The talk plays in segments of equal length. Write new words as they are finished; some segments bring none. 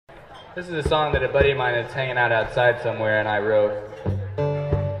This is a song that a buddy of mine that's hanging out outside somewhere and I wrote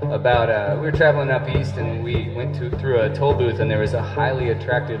about, we were traveling up east and we went through a toll booth and there was a highly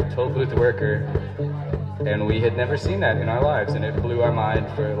attractive toll booth worker and we had never seen that in our lives and it blew our mind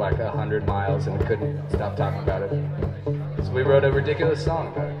for like 100 miles and we couldn't stop talking about it. So we wrote a ridiculous song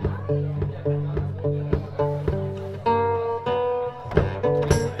about it.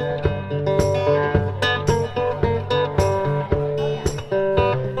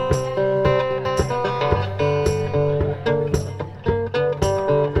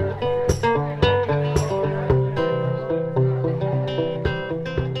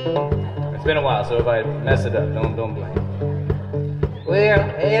 It's been a while, so if I mess it up, don't blame. Well,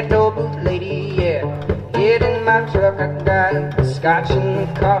 hey, toll booth lady, yeah, get in my truck, I got scotch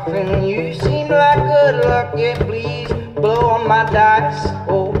and coffin. You seem like good luck, yeah, please blow on my dice.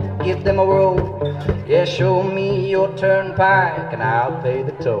 Oh, give them a roll. Yeah, show me your turnpike and I'll pay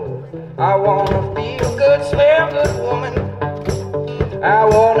the toll. I wanna feel good, smell good woman. I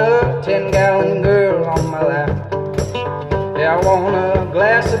want a 10-gallon girl on my lap. Yeah, I want a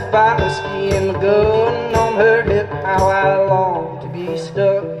glass of fine whiskey and a gun on her hip. How I long to be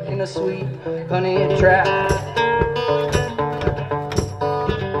stuck in a sweet honey trap.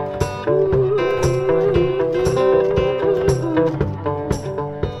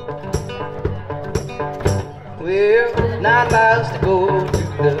 Well, 9 miles to go to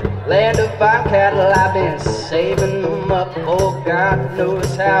the land of fine cattle. I've been saving them up, oh God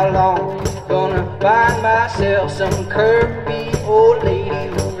knows how long. Gonna find myself some curvy old lady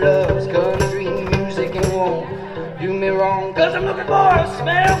who loves country music and won't do me wrong. Cause I'm looking for a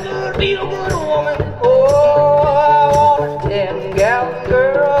smell good, feel good woman. Oh, I want a 10-gallon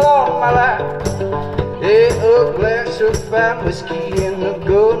girl on my lap. Yeah, a glass of fine whiskey and a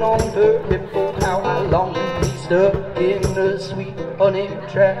gun on her hip. Oh, how I long to be stuck in the sweet honey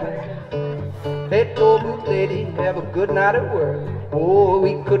trap. Hey, toll booth lady, have a good night at work. Oh,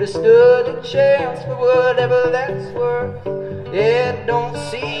 we could have stood a chance for whatever that's worth. Yeah, don't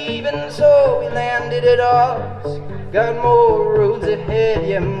see even so we landed at ours. Got more roads ahead,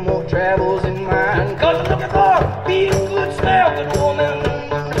 yeah, more travels in mind. Cause I'm looking for a feel good, smell good woman.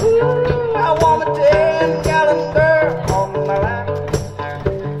 Ooh, I want a 10-gallon girl on my lap.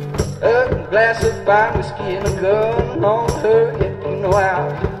 A glass of fine whiskey and a gun on her hip. You know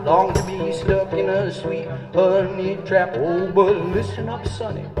I long to be stuck in a sweet honey trap. Oh, but listen up,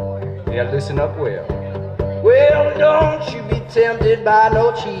 sonny. Yeah, listen up well. Well, don't you be tempted by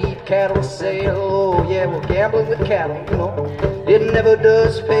no cheap cattle sale. Oh, yeah, well, gambling with cattle, you know, it never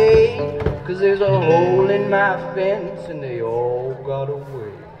does pay. Cause there's a hole in my fence and they all got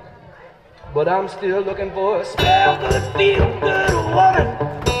away. But I'm still looking for a smell good, feel good woman.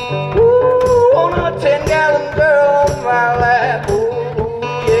 Ooh, on a 10-gallon girl on my lap. Ooh,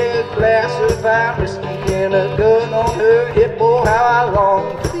 yeah, glass of fine whiskey and a gun on her hip. Oh, how I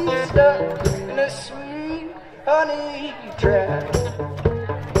long to be stuck in a sweet honey trap.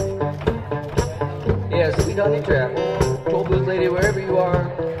 Yeah, sweet honey trap. Toll booth lady, wherever you are.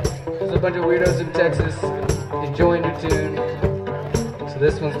 There's a bunch of weirdos in Texas enjoying your tune. So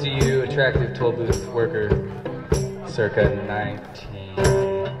this one's to you, attractive toll booth worker, circa 19.